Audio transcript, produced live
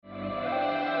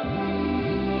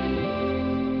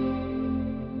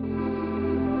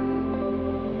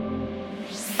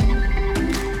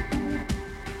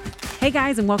Hey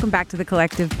guys, and welcome back to the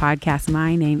Collective Podcast.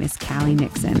 My name is Callie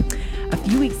Nixon. A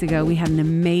few weeks ago, we had an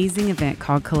amazing event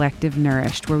called Collective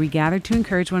Nourished, where we gathered to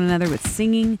encourage one another with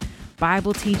singing,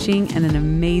 Bible teaching, and an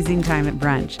amazing time at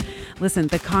brunch. Listen,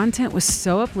 the content was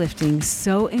so uplifting,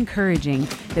 so encouraging,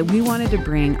 that we wanted to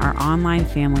bring our online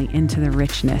family into the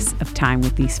richness of time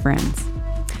with these friends.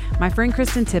 My friend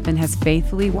Cristin Tippen has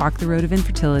faithfully walked the road of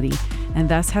infertility and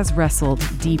thus has wrestled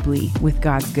deeply with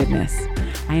God's goodness.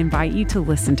 I invite you to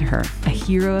listen to her, a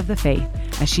hero of the faith,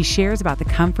 as she shares about the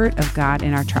comfort of God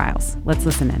in our trials. Let's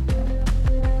listen in.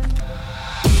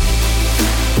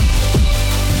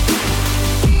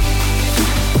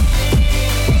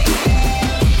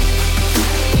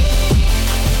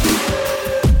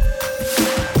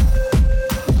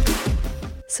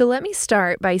 So let me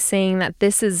start by saying that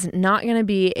this is not going to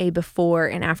be a before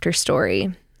and after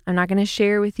story. I'm not going to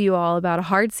share with you all about a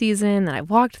hard season that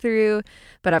I've walked through,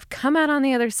 but I've come out on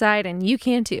the other side and you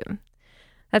can too.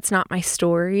 That's not my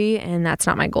story and that's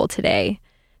not my goal today.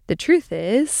 The truth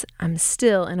is, I'm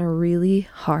still in a really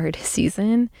hard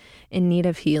season in need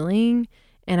of healing,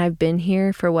 and I've been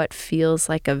here for what feels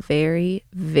like a very,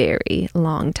 very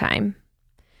long time.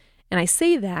 And I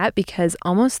say that because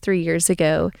almost 3 years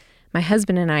ago, my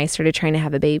husband and I started trying to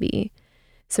have a baby.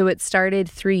 So it started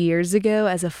 3 years ago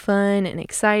as a fun and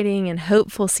exciting and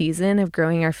hopeful season of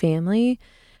growing our family,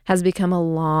 has become a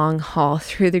long haul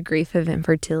through the grief of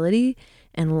infertility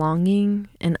and longing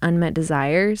and unmet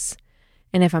desires.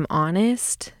 And if I'm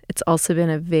honest, it's also been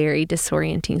a very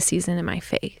disorienting season in my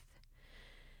faith.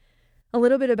 A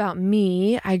little bit about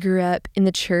me, I grew up in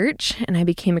the church and I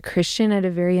became a Christian at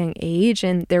a very young age,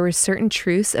 and there were certain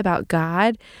truths about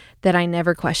God that I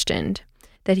never questioned.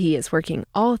 That He is working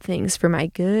all things for my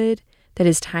good, that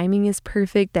His timing is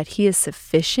perfect, that He is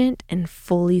sufficient and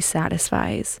fully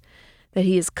satisfies, that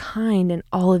He is kind in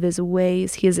all of His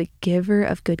ways, He is a giver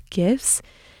of good gifts,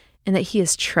 and that He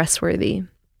is trustworthy.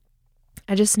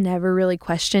 I just never really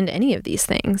questioned any of these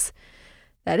things.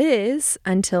 That is,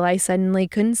 until I suddenly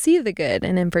couldn't see the good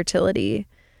in infertility.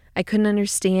 I couldn't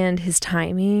understand His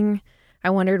timing. I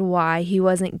wondered why He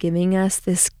wasn't giving us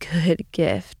this good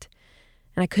gift.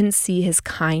 And I couldn't see His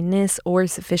kindness or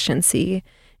sufficiency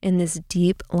in this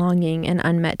deep longing and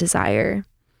unmet desire.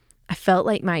 I felt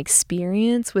like my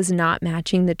experience was not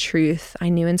matching the truth I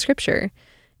knew in Scripture,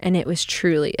 and it was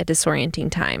truly a disorienting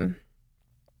time.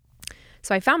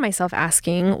 So I found myself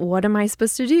asking, what am I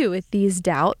supposed to do with these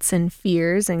doubts and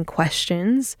fears and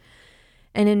questions?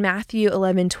 And in Matthew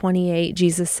 11:28,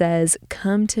 Jesus says,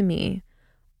 "Come to me,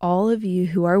 all of you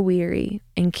who are weary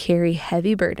and carry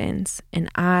heavy burdens, and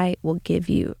I will give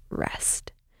you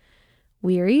rest."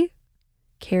 Weary,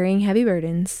 carrying heavy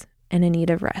burdens, and in need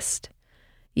of rest.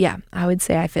 Yeah, I would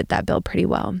say I fit that bill pretty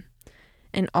well.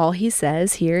 And all He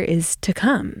says here is to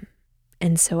come.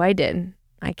 And so I did.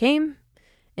 I came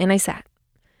and I sat.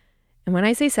 And when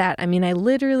I say sat, I mean I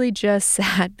literally just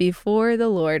sat before the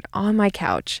Lord on my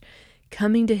couch,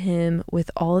 coming to Him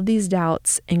with all of these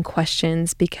doubts and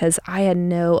questions because I had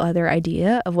no other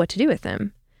idea of what to do with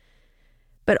them.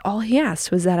 But all He asked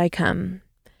was that I come.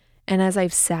 And as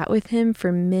I've sat with Him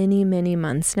for many, many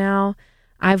months now,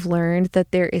 I've learned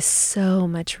that there is so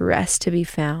much rest to be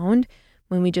found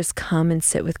when we just come and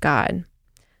sit with God.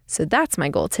 So that's my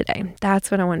goal today.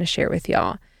 That's what I want to share with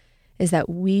y'all, is that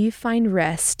we find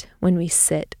rest when we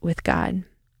sit with God.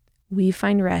 We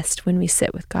find rest when we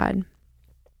sit with God.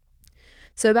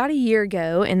 So about a year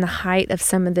ago, in the height of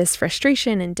some of this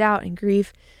frustration and doubt and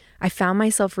grief, I found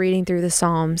myself reading through the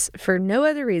Psalms for no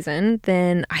other reason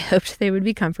than I hoped they would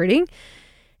be comforting.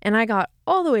 And I got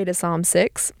all the way to Psalm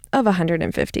 6 of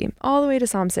 150, all the way to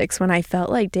Psalm 6 when I felt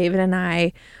like David and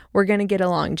I were going to get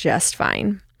along just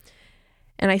fine.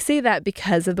 And I say that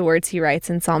because of the words he writes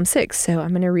in Psalm 6. So I'm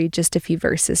going to read just a few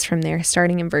verses from there,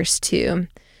 starting in verse 2.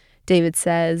 David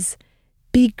says,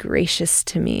 "Be gracious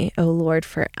to me, O Lord,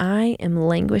 for I am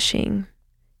languishing.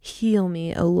 Heal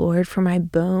me, O Lord, for my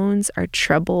bones are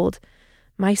troubled.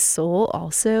 My soul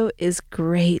also is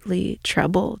greatly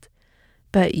troubled.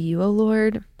 But you, O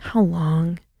Lord, how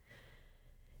long?"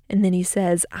 And then he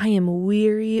says, "I am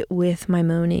weary with my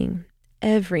moaning.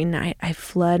 Every night I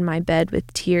flood my bed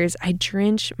with tears. I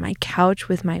drench my couch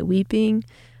with my weeping.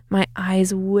 My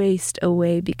eyes waste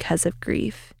away because of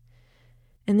grief."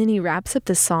 And then he wraps up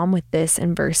the psalm with this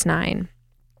in verse 9.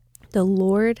 "The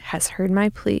Lord has heard my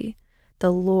plea.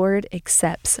 The Lord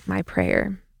accepts my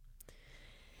prayer."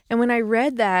 And when I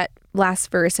read that last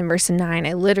verse in verse 9,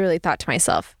 I literally thought to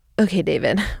myself, okay,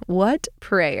 David, what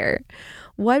prayer?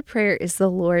 What prayer is the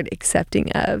Lord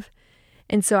accepting of?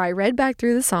 And so I read back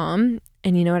through the psalm,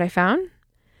 and you know what I found?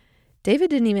 David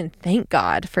didn't even thank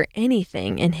God for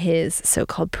anything in his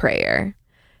so-called prayer.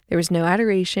 There was no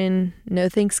adoration, no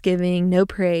thanksgiving, no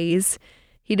praise.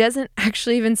 He doesn't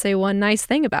actually even say one nice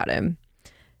thing about him.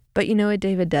 But you know what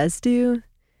David does do?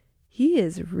 He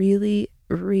is really,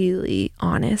 really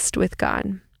honest with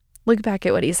God. Look back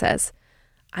at what he says.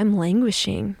 I'm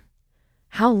languishing.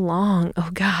 How long,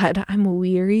 oh God, I'm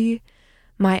weary.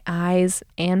 My eyes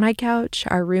and my couch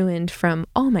are ruined from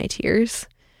all my tears.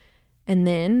 And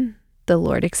then the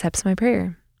Lord accepts my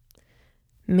prayer.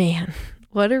 Man,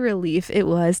 what a relief it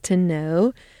was to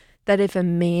know that if a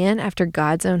man after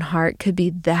God's own heart could be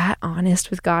that honest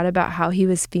with God about how he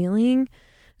was feeling,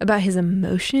 about his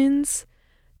emotions,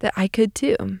 that I could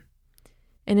too.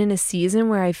 And in a season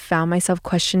where I found myself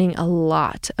questioning a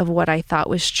lot of what I thought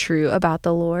was true about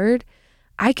the Lord,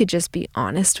 I could just be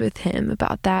honest with him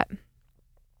about that.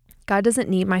 God doesn't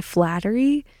need my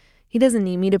flattery. He doesn't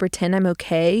need me to pretend I'm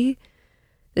okay.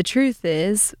 The truth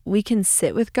is, we can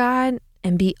sit with God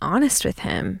and be honest with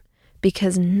him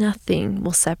because nothing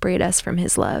will separate us from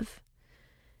his love.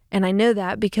 And I know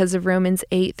that because of Romans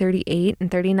 8:38 and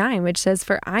 39, which says,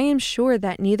 "For I am sure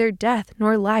that neither death,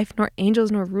 nor life, nor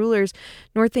angels, nor rulers,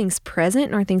 nor things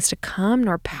present, nor things to come,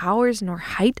 nor powers, nor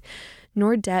height,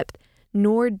 nor depth,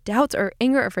 nor doubts or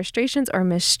anger or frustrations or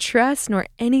mistrust, nor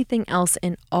anything else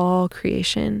in all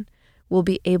creation will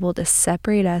be able to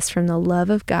separate us from the love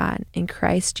of God in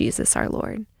Christ Jesus our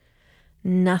Lord."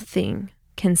 Nothing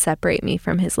can separate me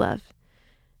from his love.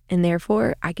 And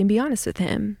therefore, I can be honest with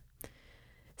him.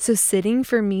 So sitting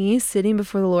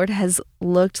before the Lord has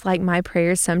looked like my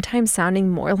prayers sometimes sounding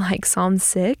more like Psalm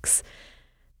 6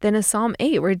 than a Psalm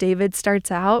 8 where David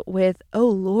starts out with, oh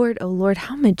Lord,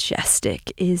 how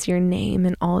majestic is your name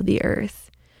in all the earth."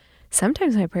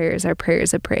 Sometimes my prayers are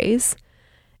prayers of praise,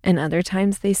 and other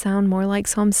times they sound more like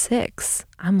Psalm 6.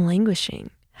 I'm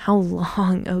languishing. How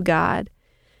long, oh God?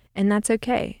 And that's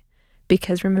okay,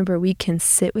 because remember, we can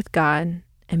sit with God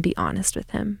and be honest with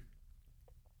him.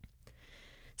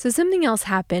 So something else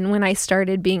happened when I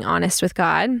started being honest with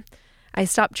God. I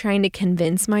stopped trying to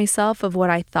convince myself of what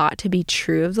I thought to be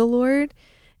true of the Lord,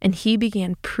 and he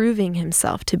began proving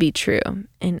himself to be true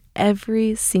in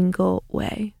every single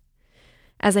way.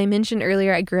 As I mentioned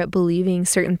earlier, I grew up believing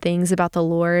certain things about the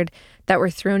Lord that were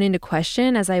thrown into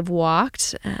question as I've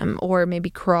walked, or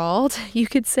maybe crawled, you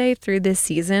could say, through this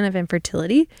season of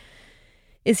infertility.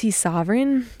 Is he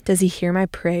sovereign? Does he hear my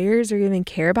prayers or even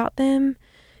care about them?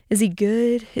 Is he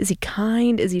good? Is he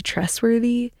kind? Is he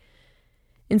trustworthy?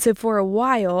 And so for a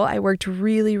while, I worked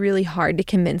really, really hard to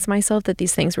convince myself that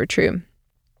these things were true.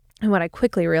 And what I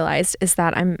quickly realized is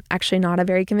that I'm actually not a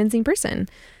very convincing person.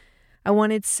 I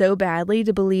wanted so badly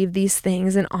to believe these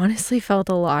things and honestly felt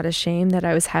a lot ashamed that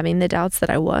I was having the doubts that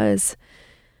I was.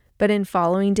 But in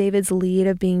following David's lead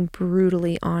of being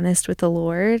brutally honest with the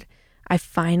Lord, I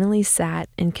finally sat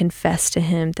and confessed to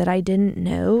him that I didn't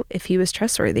know if he was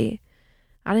trustworthy.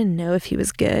 I didn't know if he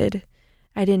was good.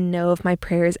 I didn't know if my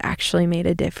prayers actually made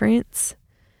a difference.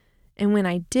 And when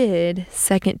I did,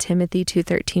 2 Timothy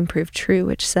 2:13 proved true,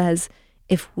 which says,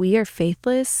 if we are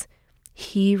faithless,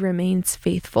 he remains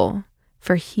faithful,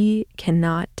 for he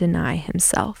cannot deny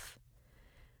himself.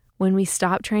 When we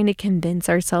stop trying to convince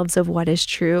ourselves of what is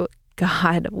true,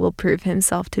 God will prove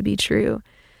himself to be true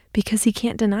because he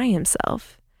can't deny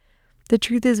himself. The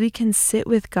truth is we can sit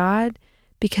with God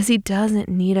because he doesn't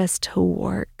need us to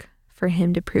work for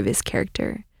him to prove his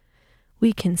character.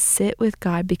 We can sit with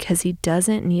God because he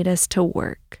doesn't need us to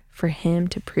work for him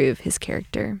to prove his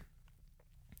character.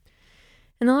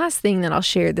 And the last thing that I'll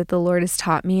share that the Lord has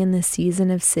taught me in this season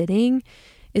of sitting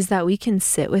is that we can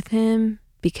sit with him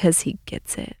because he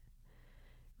gets it.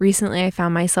 Recently, I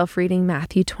found myself reading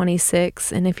Matthew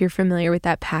 26, and if you're familiar with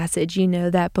that passage, you know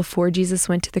that before Jesus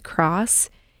went to the cross,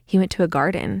 he went to a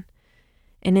garden.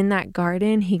 And in that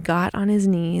garden, he got on his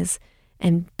knees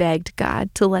and begged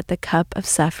God to let the cup of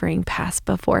suffering pass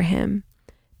before him,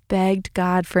 begged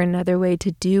God for another way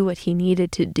to do what he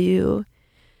needed to do.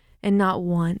 And not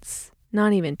once,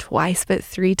 not even twice, but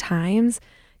 3 times,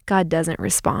 God doesn't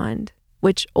respond,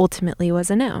 which ultimately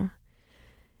was a no.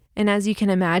 And as you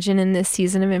can imagine, in this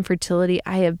season of infertility,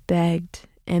 I have begged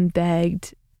and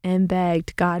begged and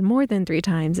begged God more than 3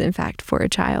 times, in fact, for a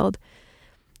child.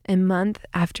 And month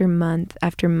after month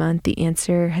after month, the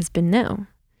answer has been no.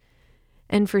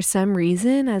 And for some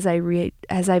reason, as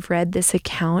I've read this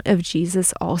account of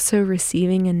Jesus also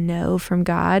receiving a no from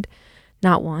God,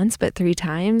 not once, but 3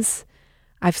 times,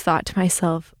 I've thought to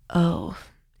myself, oh,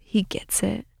 he gets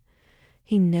it.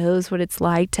 He knows what it's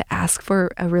like to ask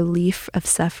for a relief of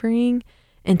suffering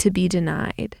and to be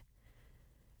denied.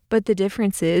 But the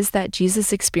difference is that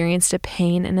Jesus experienced a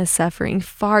pain and a suffering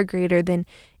far greater than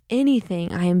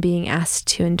anything I am being asked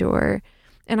to endure.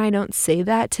 And I don't say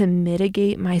that to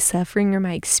mitigate my suffering or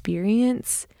my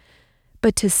experience,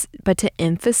 but to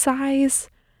emphasize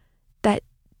that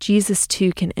Jesus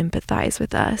too can empathize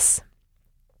with us.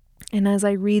 And as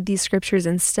I read these scriptures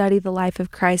and study the life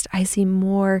of Christ, I see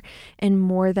more and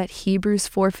more that Hebrews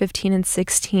 4:15 and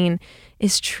 16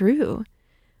 is true.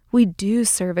 We do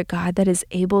serve a God that is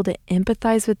able to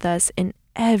empathize with us in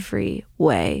every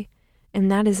way,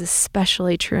 and that is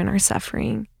especially true in our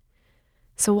suffering.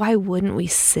 So why wouldn't we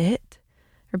sit,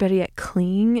 or better yet,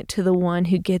 cling to the one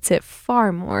who gets it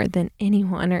far more than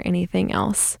anyone or anything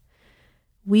else?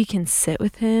 We can sit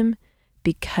with him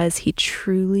because he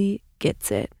truly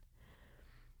gets it.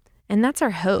 And that's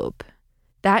our hope.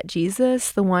 That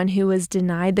Jesus, the one who was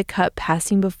denied the cup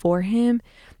passing before him,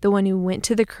 the one who went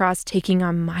to the cross taking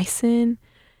on my sin,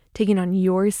 taking on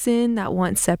your sin that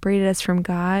once separated us from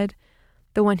God,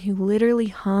 the one who literally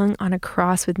hung on a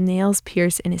cross with nails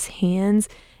pierced in his hands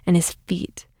and his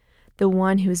feet, the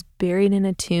one who was buried in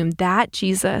a tomb, that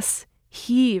Jesus,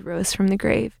 he rose from the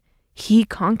grave. He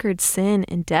conquered sin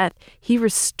and death. He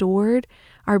restored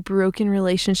our broken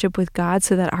relationship with God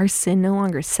so that our sin no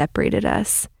longer separated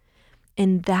us.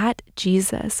 In that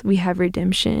Jesus, we have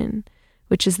redemption,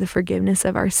 which is the forgiveness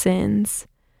of our sins.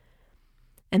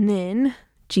 And then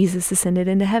Jesus ascended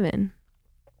into heaven.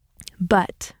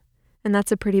 But, and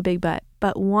that's a pretty big but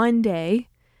one day,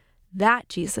 that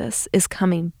Jesus is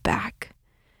coming back.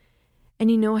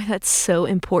 And you know why that's so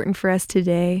important for us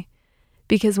today?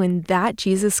 Because when that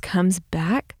Jesus comes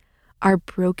back, our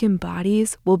broken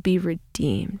bodies will be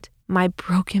redeemed. My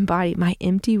broken body, my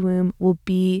empty womb will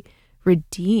be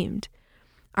redeemed.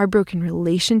 Our broken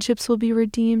relationships will be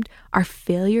redeemed. Our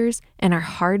failures and our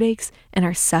heartaches and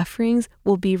our sufferings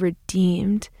will be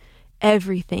redeemed.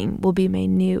 Everything will be made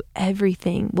new.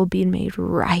 Everything will be made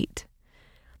right.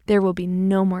 There will be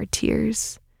no more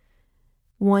tears.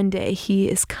 One day he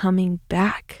is coming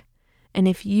back. And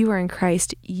if you are in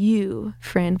Christ, you,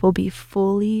 friend, will be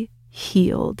fully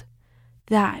healed.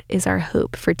 That is our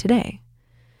hope for today.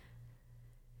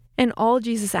 And all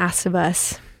Jesus asks of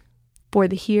us for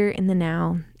the here and the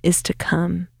now is to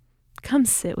come. Come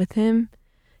sit with him.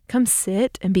 Come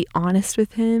sit and be honest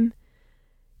with him.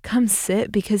 Come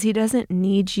sit because he doesn't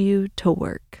need you to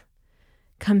work.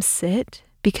 Come sit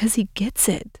because he gets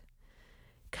it.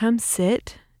 Come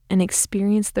sit and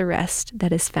experience the rest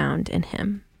that is found in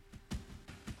him.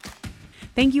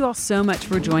 Thank you all so much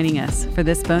for joining us for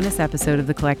this bonus episode of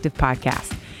the Collective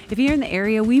Podcast. If you're in the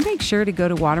area, we make sure to go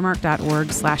to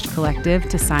watermark.org/collective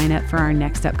to sign up for our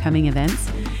next upcoming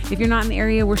events. If you're not in the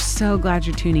area, we're so glad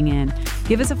you're tuning in.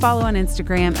 Give us a follow on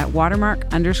Instagram at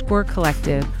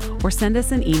watermark_collective or send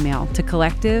us an email to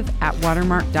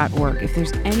collective@watermark.org if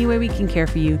there's any way we can care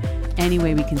for you, any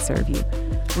way we can serve you.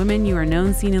 Women, you are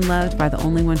known, seen, and loved by the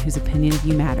only one whose opinion of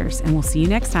you matters. And we'll see you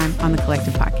next time on the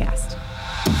Collective Podcast.